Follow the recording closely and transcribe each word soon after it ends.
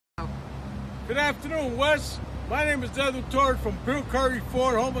Good afternoon, Wes. My name is Currie from Currie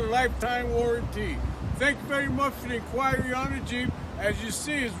Ford, home of the lifetime warranty. Thank you very much for the inquiry on the Jeep. As you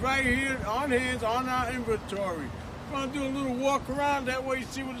see, it's right here on hands on our inventory. We're going to do a little walk around, that way you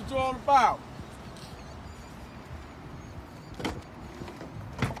see what it's all about.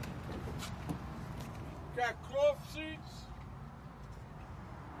 Got cloth seats.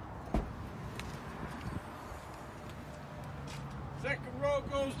 Second row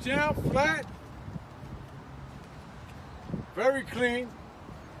goes down flat. Very clean.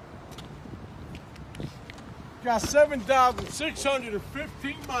 Got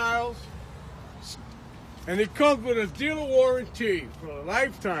 7,615 miles. And it comes with a dealer warranty for a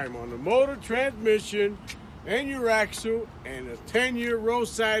lifetime on the motor, transmission, and your axle, and a 10-year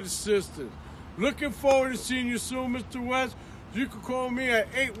roadside assistance. Looking forward to seeing you soon, Mr. West. You can call me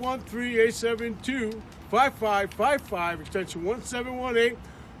at 813-872-5555, extension 1718,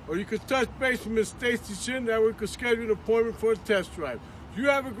 or you can touch base with Miss Stacy Shin, that we can schedule an appointment for a test drive. You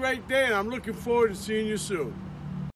have a great day, and I'm looking forward to seeing you soon.